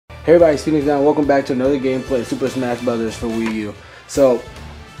Hey everybody, it's Phoenix Down. Welcome back to another gameplay of Super Smash Bros. For Wii U. So,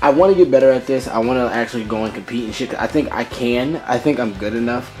 I want to get better at this. I want to actually go and compete and shit. I think I can. I think I'm good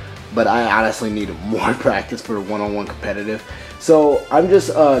enough. But I honestly need more practice for one-on-one competitive. So, I'm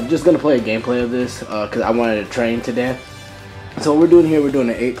just going to play a gameplay of this because I wanted to train today. So, what we're doing here, we're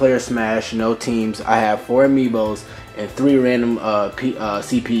doing an 8-player Smash, no teams. I have 4 amiibos and 3 random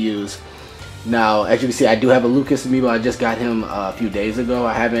CPUs. Now, as you can see, I do have a Lucas amiibo. I just got him a few days ago.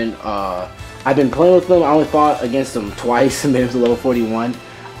 I've been playing with him. I only fought against him twice and made him to level 41.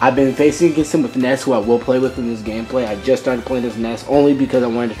 I've been facing against him with Ness, who I will play with in this gameplay. I just started playing as Ness only because I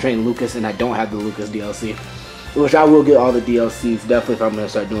wanted to train Lucas, and I don't have the Lucas DLC. Which I will get all the DLCs, definitely, if I'm going to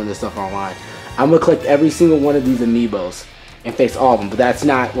start doing this stuff online. I'm going to collect every single one of these amiibos and face all of them, but that's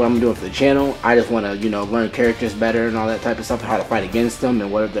not what I'm doing for the channel. I just want to, you know, learn characters better and all that type of stuff, how to fight against them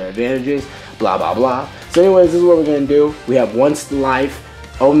and what are their advantages, blah blah blah. So anyways, this is what we're gonna do. We have Once Life,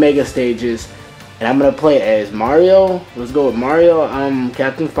 Omega stages, and I'm gonna play as Mario. Let's go with Mario,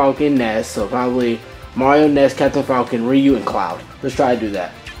 Captain Falcon, Ness. So probably Mario, Ness, Captain Falcon, Ryu, and Cloud. Let's try to do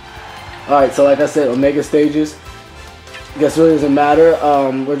that. Alright, so like I said, Omega stages. Guess it really doesn't matter.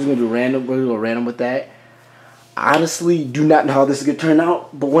 We're just gonna do random. We're gonna go random with that. Honestly, do not know how this is gonna turn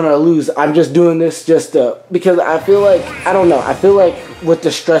out, but when I lose, I'm just doing this just because I feel like, I don't know, I feel like with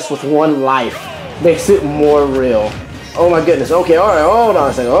the stress with one life makes it more real. Oh my goodness. Okay, alright, hold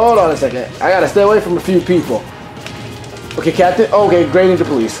on a second. I gotta stay away from a few people. Okay, Captain. Okay, Great Ninja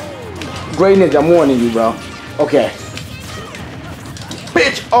Police. Great Ninja, I'm warning you, bro. Okay.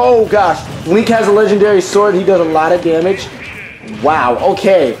 Bitch! Oh gosh. Link has a legendary sword, he does a lot of damage. Wow,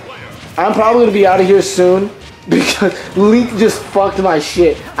 okay. I'm probably gonna be out of here soon, because Link just fucked my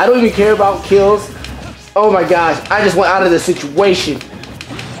shit. I don't even care about kills. Oh my gosh, I just went out of the situation.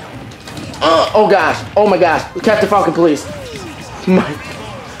 Oh gosh, oh my gosh. Captain Falcon, please.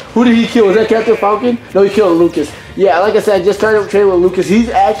 Who did he kill? Was that Captain Falcon? No, he killed Lucas. Yeah, like I said, I just started training with Lucas. He's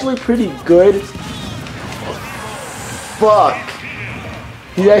actually pretty good. Fuck.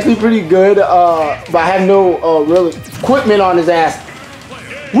 He's actually pretty good, but I have no real equipment on his ass.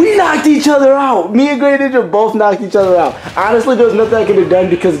 We knocked each other out. Me and Great Ninja both knocked each other out. Honestly, there was nothing I could have done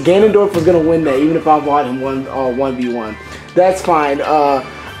because Ganondorf was going to win that, even if I bought him 1v1. That's fine.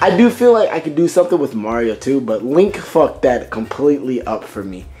 I do feel like I could do something with Mario too, but Link fucked that completely up for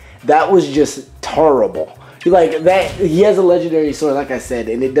me. That was just terrible. He has a legendary sword, like I said,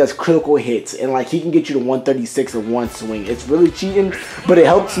 and it does critical hits, and like he can get you to 136 in one swing. It's really cheating, but it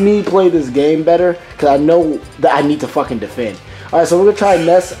helps me play this game better because I know that I need to fucking defend. Alright, so we're gonna try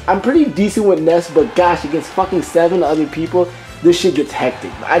Ness. I'm pretty decent with Ness, but gosh, against fucking 7 other people, this shit gets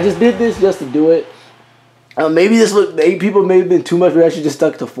hectic. I just did this just to do it. Maybe 8 people may have been too much. We actually just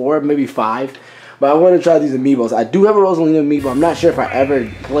stuck to 4, maybe 5. But I want to try these amiibos. I do have a Rosalina amiibo. I'm not sure if I ever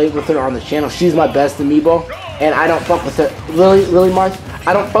played with her on the channel. She's my best amiibo, and I don't fuck with her. Really, Mark?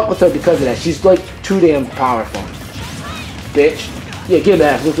 I don't fuck with her because of that. She's like too damn powerful. Bitch. Yeah, get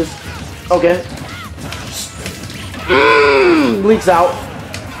that, Lucas. Okay. Leaks out.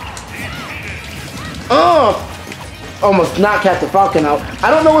 Almost knocked Captain Falcon out. I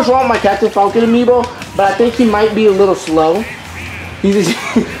don't know what's wrong with my Captain Falcon amiibo, but I think he might be a little slow. He's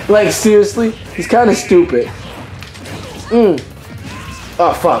just, like, seriously, he's kind of stupid. Oh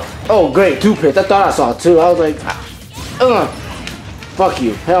fuck. Oh great, 2 pits. I thought I saw 2. I was like, fuck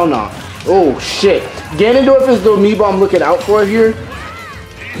you. Hell no. Oh shit. Ganondorf is the amiibo I'm looking out for here.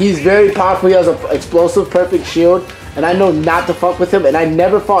 He's very powerful. He has an explosive, perfect shield, and I know not to fuck with him. And I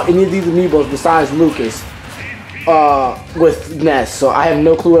never fought any of these amiibos besides Lucas with Ness, so I have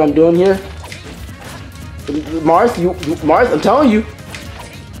no clue what I'm doing here. Marth, I'm telling you.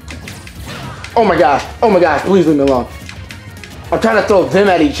 Oh my gosh, please leave me alone. I'm trying to throw them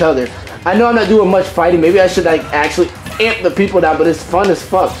at each other. I know I'm not doing much fighting. Maybe I should like actually amp the people down, but it's fun as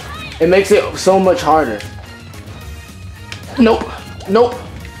fuck. It makes it so much harder. Nope.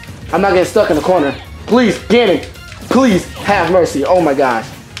 I'm not getting stuck in the corner. Please, Ganon, please have mercy. Oh my gosh.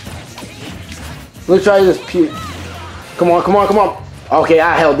 Let's try this. Come on. Okay,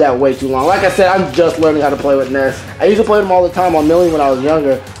 I held that way too long. Like I said, I'm just learning how to play with Ness. I used to play them all the time on Millie when I was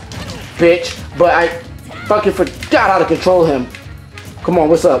younger. Bitch. But I fucking forgot how to control him. Come on,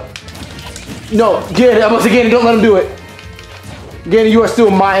 what's up? No, get it. I'm about to get it. Don't let him do it. Ganon, you are still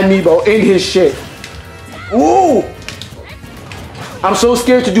my amiibo in his shit. Ooh! I'm so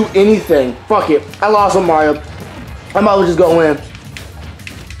scared to do anything. Fuck it. I lost on Mario. I might as well just go in.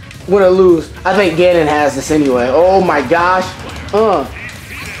 Win or lose. I think Ganon has this anyway. Oh my gosh.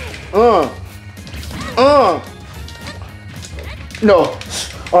 No.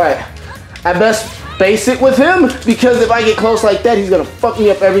 Alright. At best basic with him because if I get close like that, he's gonna fuck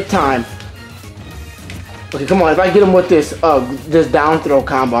me up every time. Okay, come on. If I get him with this down throw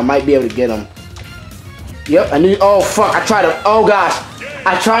combo, I might be able to get him. Yep, I knew. Oh fuck! I tried to. Oh gosh,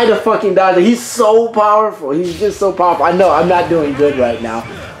 I tried to fucking dodge it. He's so powerful. He's just so powerful. I know I'm not doing good right now,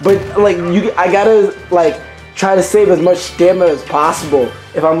 but like I gotta like try to save as much stamina as possible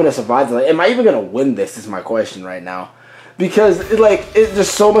if I'm gonna survive. Like, am I even gonna win this? Is my question right now, because it's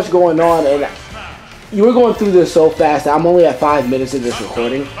just so much going on, and you were going through this so fast. I'm only at 5 minutes of this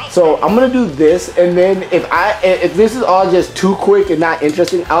recording, so I'm gonna do this, and then if this is all just too quick and not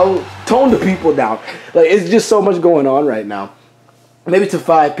interesting, I'll tone the people down. Like, it's just so much going on right now. Maybe to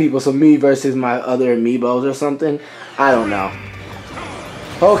 5 people, so me versus my other amiibos or something. I don't know.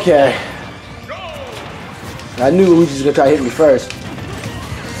 Okay. I knew Luigi's was gonna try to hit me first.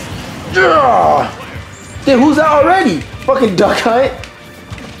 Dude, who's that already? Fucking Duck Hunt.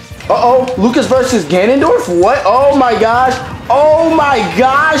 Uh-oh, Lucas versus Ganondorf? What? Oh my gosh. Oh my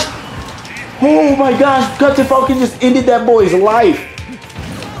gosh. Oh my gosh, Captain Falcon just ended that boy's life.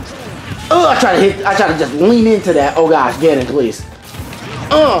 Oh, I try to just lean into that. Oh gosh, Ganon, please.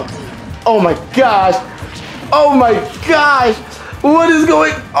 Oh my gosh. Oh my gosh. What is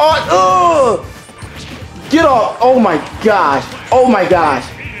going on? Get off. Oh my gosh. Oh my gosh.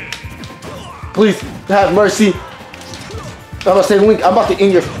 Please have mercy. I'm about to say, Link, I'm about to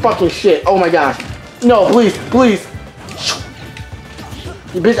end your fucking shit. Oh my gosh. No, please, please.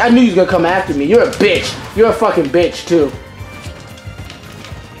 You bitch, I knew you was gonna come after me. You're a bitch. You're a fucking bitch, too.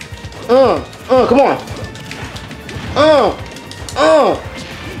 Come on. Oh,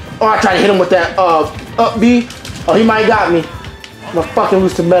 I tried to hit him with that, up B. Oh, he might have got me. I'm gonna fucking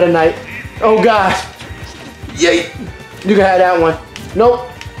lose to Meta Knight. Oh gosh. Yeah, you can have that one. Nope.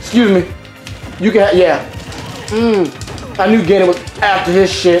 Excuse me. You can have, yeah. I knew Ganon was after his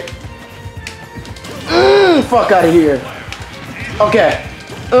shit. Fuck out of here. Okay.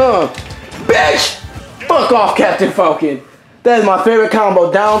 Bitch! Fuck off, Captain Falcon. That is my favorite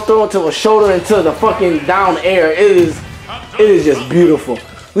combo. Down throw into a shoulder into the fucking down air. It is just beautiful.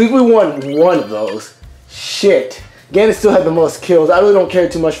 At least we won one of those. Shit. Ganon still had the most kills. I really don't care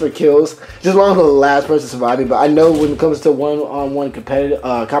too much for kills. Just as long as the last person surviving. But I know when it comes to one-on-one competitive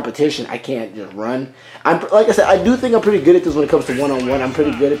competition, I can't just run. Like I said, I do think I'm pretty good at this when it comes to one-on-one. I'm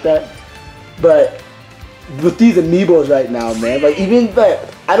pretty good at that. But with these amiibos right now, man, like even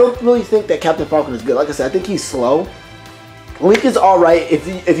that, I don't really think that Captain Falcon is good. Like I said, I think he's slow. Link is alright if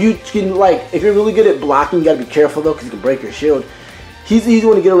you can, like, if you're really good at blocking, you gotta be careful though, because you can break your shield. He's easy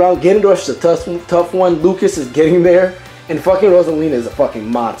one to get around. Ganondorf's a tough one. Lucas is getting there. And fucking Rosalina is a fucking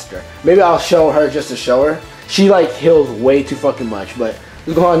monster. Maybe I'll show her just to show her. She like heals way too fucking much. But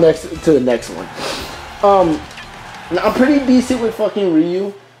let's go on to the next one. Now I'm pretty decent with fucking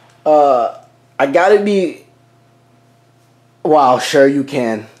Ryu. I gotta be. Wow, sure you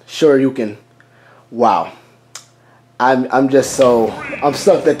can. Sure you can. Wow. I'm just so I'm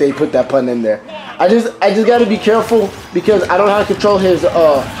stuck that they put that pun in there. I just gotta be careful because I don't know how to control his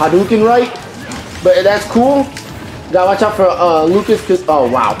Hadouken right, but that's cool. Gotta watch out for Lucas, cause oh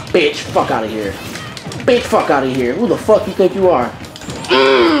wow, bitch, fuck out of here, bitch, fuck out of here. Who the fuck you think you are?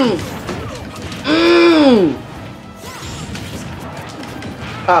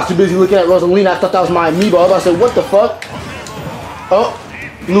 I was too busy looking at Rosalina. I thought that was my amiibo. I was about to say, what the fuck? Oh,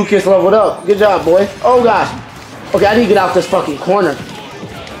 Lucas leveled up. Good job, boy. Oh gosh. Okay, I need to get out this fucking corner.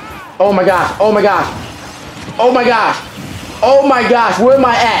 Oh my gosh, oh my gosh. Oh my gosh. Oh my gosh, where am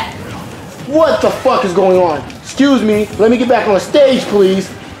I at? What the fuck is going on? Excuse me, let me get back on the stage, please.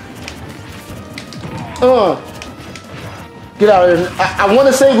 Get out of here. I want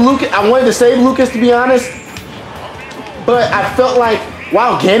to save Lucas. I wanted to save Lucas, to be honest. But I felt like,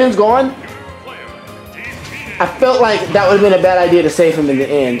 wow, Ganon's gone. I felt like that would have been a bad idea to save him in the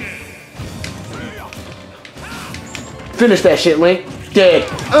end. Finish that shit, Link. Dead.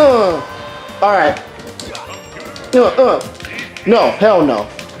 Alright. No, hell no.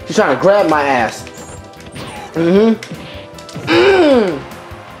 She's trying to grab my ass.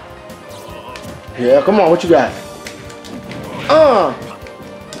 Yeah, come on, what you got?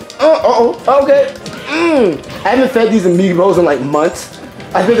 Okay. I haven't fed these amiibos in like months.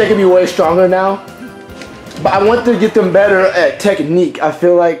 I think they could be way stronger now. But I want to get them better at technique. I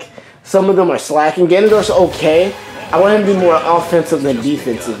feel like some of them are slacking. Ganondorf's okay. I want him to be more offensive than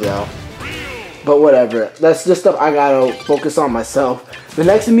defensive though. But whatever. That's just stuff I gotta focus on myself. The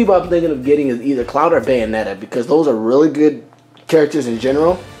next amiibo I'm thinking of getting is either Cloud or Bayonetta, because those are really good characters in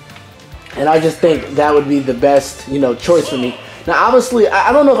general. And I just think that would be the best, you know, choice for me. Now obviously,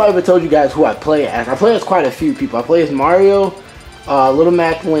 I don't know if I ever told you guys who I play as. I play as quite a few people. I play as Mario, Little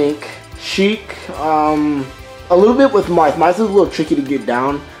Mac Link, Sheik, a little bit with Marth. Marth is a little tricky to get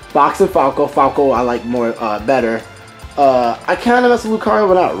down. Fox and Falco. Falco I like more better. I kind of mess with Lucario,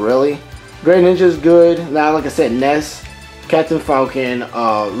 but not really. Great Ninja is good. Now, like I said, Ness, Captain Falcon,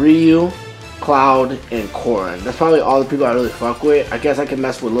 Ryu, Cloud, and Corrin. That's probably all the people I really fuck with. I guess I can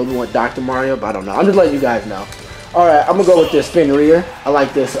mess with a little bit with Dr. Mario, but I don't know. I'm just letting you guys know. Alright, I'm gonna go with this Spin Rear. I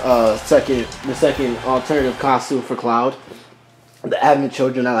like this second alternative costume for Cloud. The Advent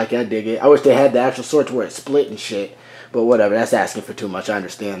Children, I like it, I dig it. I wish they had the actual swords where it split and shit. But whatever, that's asking for too much, I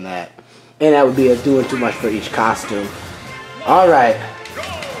understand that. And that would be doing too much for each costume. Alright.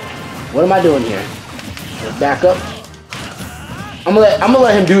 What am I doing here? Let's back up. I'm gonna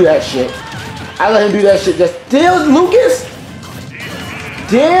let him do that shit. I let him do that shit. Just damn, Lucas!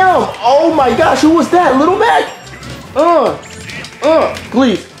 Damn! Oh my gosh, who was that? Little Mac?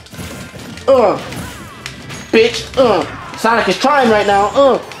 Please. Bitch. Sonic is trying right now.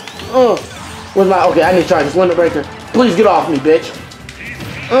 Where's my, okay, I need to try this Limit Breaker. Please get off me, bitch.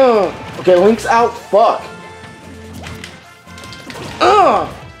 Okay, Link's out. Fuck.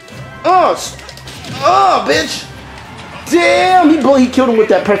 Bitch. Damn, he killed him with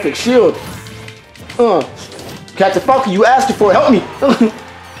that perfect shield. Captain Falcon, you asked for it. Help me.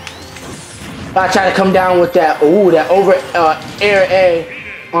 I try to come down with that, that over air A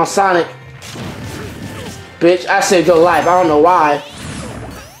on Sonic. Bitch, I saved your life. I don't know why.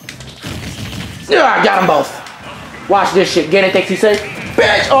 Yeah, I got them both. Watch this shit. Get it, thinks he's safe.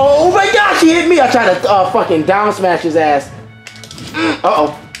 Bitch! Oh my gosh, he hit me. I tried to fucking down smash his ass.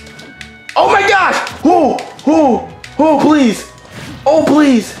 Uh-oh. Oh my gosh! Who, please. Oh,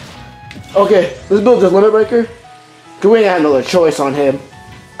 please. Okay, let's build this Limit Breaker. Cause we ain't had no other choice on him.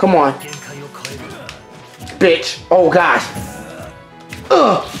 Come on. Bitch. Oh gosh.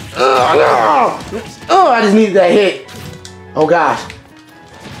 I just needed that hit. Oh gosh.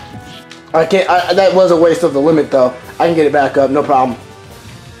 I can't. That was a waste of the limit though. I can get it back up, no problem.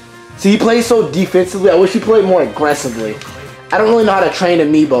 See, he plays so defensively. I wish he played more aggressively. I don't really know how to train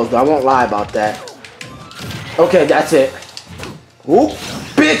amiibos though. I won't lie about that. Okay, that's it. Oop,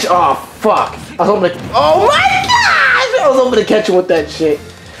 bitch. Oh fuck. I was hoping to. Oh my gosh! I was hoping to catch him with that shit.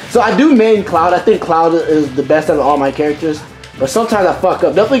 So I do main Cloud. I think Cloud is the best out of all my characters. But sometimes I fuck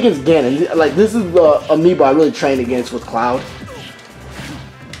up. Definitely against Ganon. Like, this is the amiibo I really trained against with Cloud.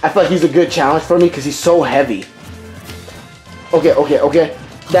 I feel like he's a good challenge for me because he's so heavy. Okay.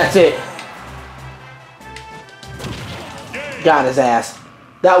 That's it. Got his ass.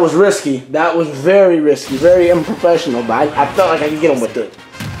 That was risky. That was very risky. Very unprofessional. But I felt like I could get him with it.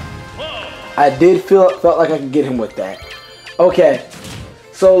 I did felt like I could get him with that. Okay.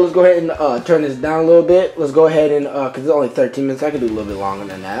 So let's go ahead and turn this down a little bit. Let's go ahead and, because it's only 13 minutes, I can do a little bit longer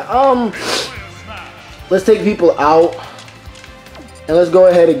than that. Let's take people out. And let's go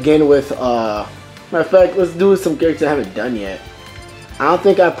ahead again with, matter of fact, let's do some characters I haven't done yet. I don't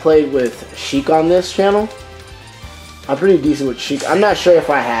think I played with Sheik on this channel. I'm pretty decent with Sheik. I'm not sure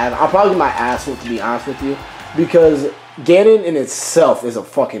if I have. I'll probably get my ass whooped, to be honest with you. Because Ganon in itself is a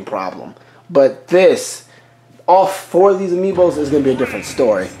fucking problem. But this... all 4 of these amiibos is going to be a different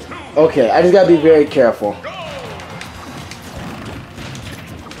story. Okay, I just got to be very careful.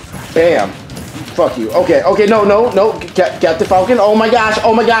 Bam. Fuck you. Okay, no. Captain Falcon. Oh my gosh,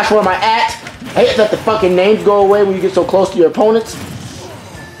 where am I at? I hate that the fucking names go away when you get so close to your opponents.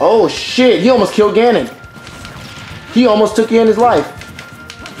 Oh shit, he almost killed Ganon. He almost took Ganon's life.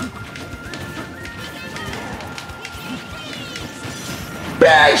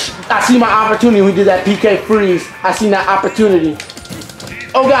 Bitch! I see my opportunity when we did that PK freeze. I seen that opportunity.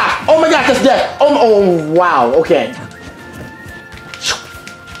 Oh gosh! Oh my gosh, that's death! Oh wow, okay.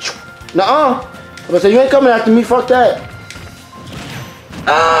 Nuh-uh. I'm gonna say, you ain't coming after me, fuck that.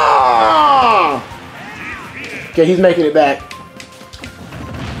 Ah! Okay, he's making it back.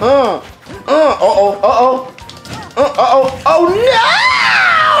 Oh no!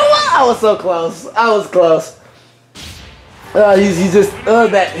 I was so close. I was close. He's just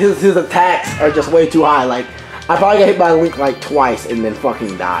that his attacks are just way too high. Like, I probably got hit by Link like twice and then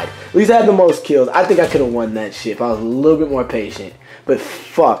fucking died. At least I had the most kills. I think I could have won that shit if I was a little bit more patient. But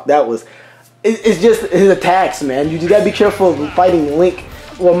fuck, that was. It's just his attacks, man. You just gotta be careful of fighting Link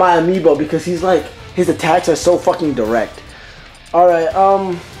or my amiibo because he's like, his attacks are so fucking direct. All right,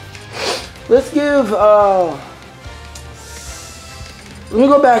 let's give let me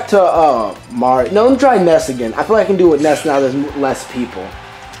go back to Mario. No, let me try Ness again. I feel like I can do it with Ness now. There's less people.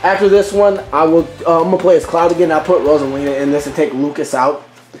 After this one, I will. I'm gonna play as Cloud again. I'll put Rosalina in this and take Lucas out.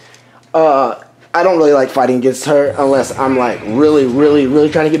 I don't really like fighting against her unless I'm like really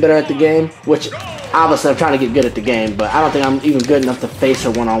trying to get better at the game, which obviously I'm trying to get good at the game, but I don't think I'm even good enough to face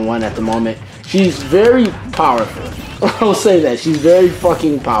her one-on-one at the moment. She's very powerful. I'll say that. She's very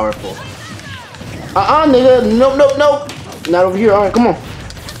fucking powerful. Nigga. Nope. Not over here. Alright, come on.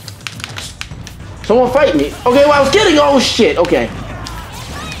 Someone fight me. Okay, well, I was kidding. Oh, shit. Okay.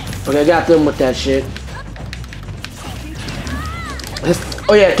 Okay, I got them with that shit.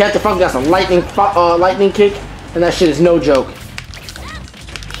 Oh yeah, Captain Falcon got some lightning kick, and that shit is no joke.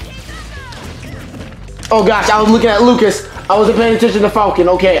 Oh gosh, I was looking at Lucas. I wasn't paying attention to Falcon.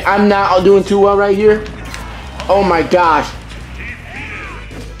 Okay, I'm not doing too well right here. Oh my gosh.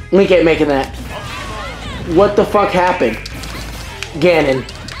 Link ain't making that. What the fuck happened? Ganon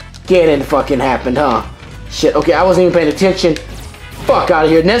fucking happened, huh? Shit, okay, I wasn't even paying attention. Fuck out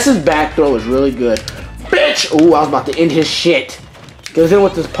of here. Ness's back throw is really good. Bitch! Ooh, I was about to end his shit. Get us in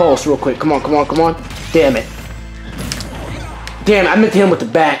with this pulse real quick. Come on. Damn it. Damn it, I meant to hit him with the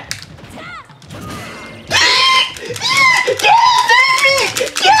back. Get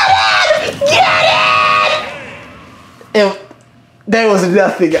it! And there was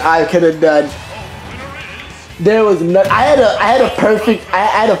nothing I could have done. There was nothing. I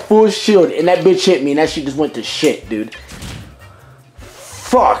had a full shield and that bitch hit me and that shit just went to shit, dude.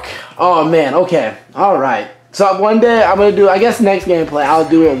 Fuck. Oh man, okay. Alright. So one day I'm gonna do, I guess next gameplay I'll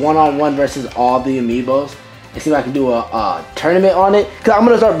do a one-on-one versus all the amiibos and see if I can do a tournament on it. Cause I'm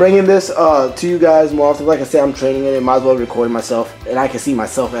gonna start bringing this to you guys more often. Like I said, I'm training it. Might as well record myself and I can see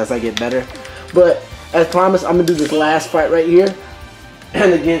myself as I get better. But as promised, I'm gonna do this last fight right here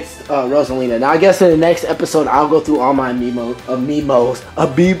and against Rosalina. Now I guess in the next episode I'll go through all my amiibos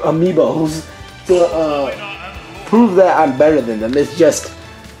to prove that I'm better than them. It's just,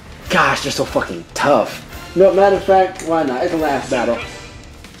 gosh, they're so fucking tough. No, matter of fact, why not? It's the last battle.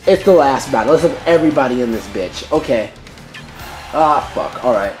 It's the last battle. Let's have everybody in this bitch. Okay. Fuck.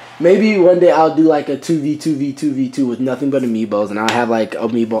 Alright. Maybe one day I'll do like a 2v2v2v2 with nothing but amiibos, and I'll have like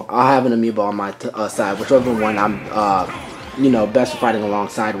amiibo. I'll have an amiibo on my side, whichever one I'm, you know, best fighting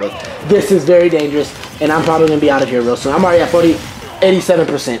alongside with. This is very dangerous, and I'm probably gonna be out of here real soon. I'm already at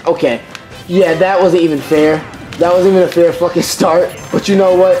 87%. Okay. Yeah, that wasn't even fair. That wasn't even a fair fucking start. But you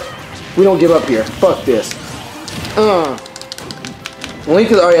know what? We don't give up here. Fuck this.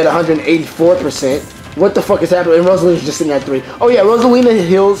 Link is already at 184%. What the fuck is happening? And Rosalina's just sitting at 3. Oh yeah, Rosalina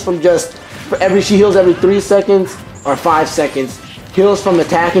heals from she heals every 3 seconds or 5 seconds. Heals from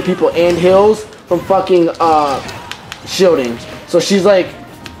attacking people and heals from fucking shielding. So she's like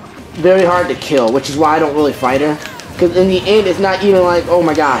very hard to kill, which is why I don't really fight her. Cause in the end, it's not even like, oh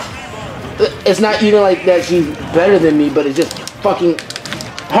my gosh, it's not even like that she's better than me, but it's just fucking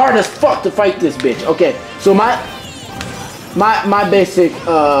hard as fuck to fight this bitch. Okay, so my basic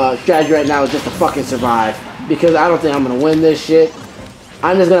strategy right now is just to fucking survive, because I don't think I'm gonna win this shit.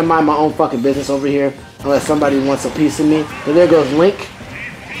 I'm just gonna mind my own fucking business over here unless somebody wants a piece of me. So there goes Link.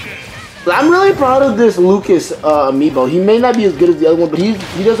 I'm really proud of this Lucas amiibo. He may not be as good as the other one, but he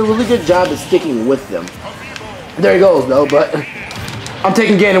does a really good job of sticking with them. There he goes though, but I'm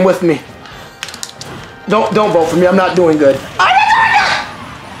taking Ganon with me. Don't vote for me. I'm not doing good.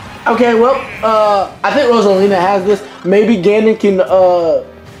 Okay, well, I think Rosalina has this. Maybe Ganon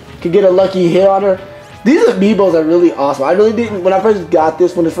can get a lucky hit on her. These amiibos are really awesome. I really didn't, when I first got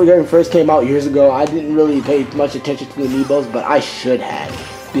this, when the game first came out years ago, I didn't really pay much attention to the amiibos, but I should have,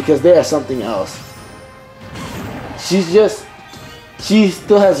 because they are something else. She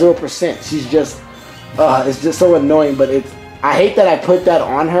still has 0%. She's just, it's just so annoying, but I hate that I put that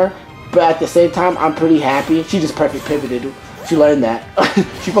on her, but at the same time, I'm pretty happy. She just perfect pivoted. She learned that.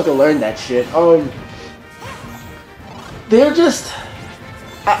 She fucking learned that shit. They're just,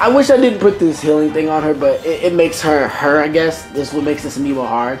 I wish I didn't put this healing thing on her, but it makes her, I guess. This is what makes this amiibo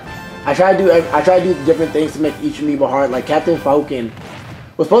hard. I try to do different things to make each amiibo hard. Like Captain Falcon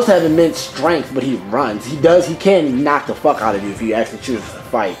was supposed to have immense strength, but he runs. He can knock the fuck out of you if you actually choose to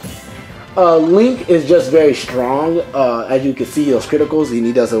fight. Link is just very strong. As you can see, those criticals, and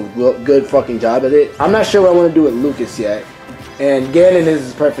he does a good fucking job at it. I'm not sure what I want to do with Lucas yet. And Ganon is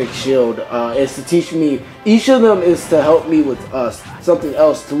his perfect shield. Is to teach me, each of them is to help me with something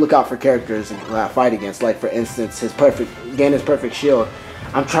else to look out for characters and fight against. Like for instance, Ganon's perfect shield.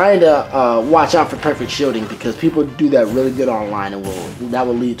 I'm trying to watch out for perfect shielding, because people do that really good online, and that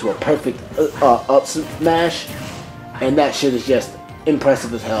will lead to a perfect up smash, and that shit is just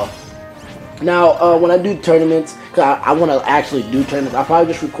impressive as hell. Now, when I do tournaments, cause I want to actually do tournaments, I'll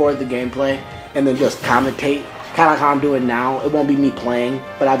probably just record the gameplay and then just commentate, kind of like how I'm doing now. It won't be me playing,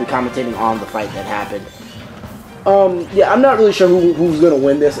 but I'll be commentating on the fight that happened. Yeah, I'm not really sure who's gonna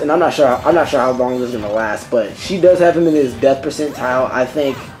win this, and I'm not sure how long this is gonna last. But she does have him in his death percentile. I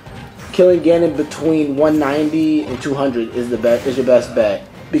think killing Ganon between 190 and 200 is your best bet,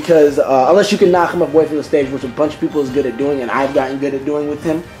 because unless you can knock him away from the stage, which a bunch of people is good at doing, and I've gotten good at doing with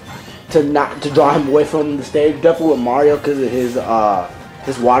him, to draw him away from the stage. Definitely with Mario because of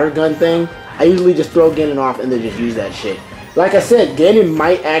his water gun thing. I usually just throw Ganon off and then just use that shit. Like I said, Ganon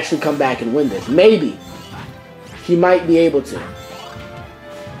might actually come back and win this. Maybe. He might be able to.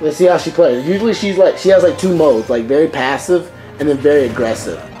 Let's see how she plays. Usually she has like two modes, like very passive and then very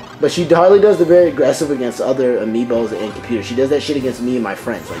aggressive. But she hardly does the very aggressive against other amiibos and computers. She does that shit against me and my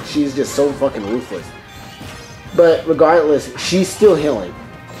friends. Like, she's just so fucking ruthless. But regardless, she's still healing.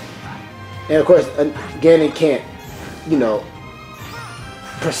 And of course, Ganon can't, you know,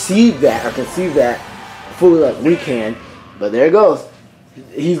 perceive that or conceive that fully like we can. But there it goes.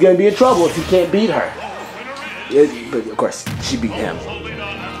 He's gonna be in trouble if he can't beat her. But of course, she beat him.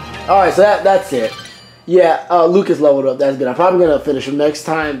 Alright, so that's it. Yeah, Lucas leveled up. That's good. I'm probably gonna finish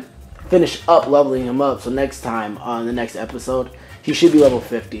up leveling him up. So next time on the next episode, he should be level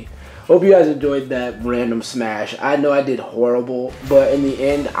 50. Hope you guys enjoyed that random smash. I know I did horrible, but in the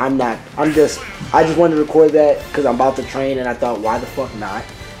end, I just wanted to record that because I'm about to train, and I thought, why the fuck not?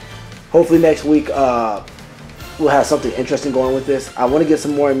 Hopefully next week, we'll have something interesting going with this. I want to get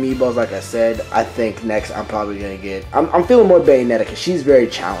some more amiibos, like I said. I think next I'm probably going to get... I'm feeling more Bayonetta because she's very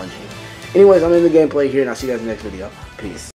challenging. Anyways, I'm in the gameplay here, and I'll see you guys in the next video. Peace.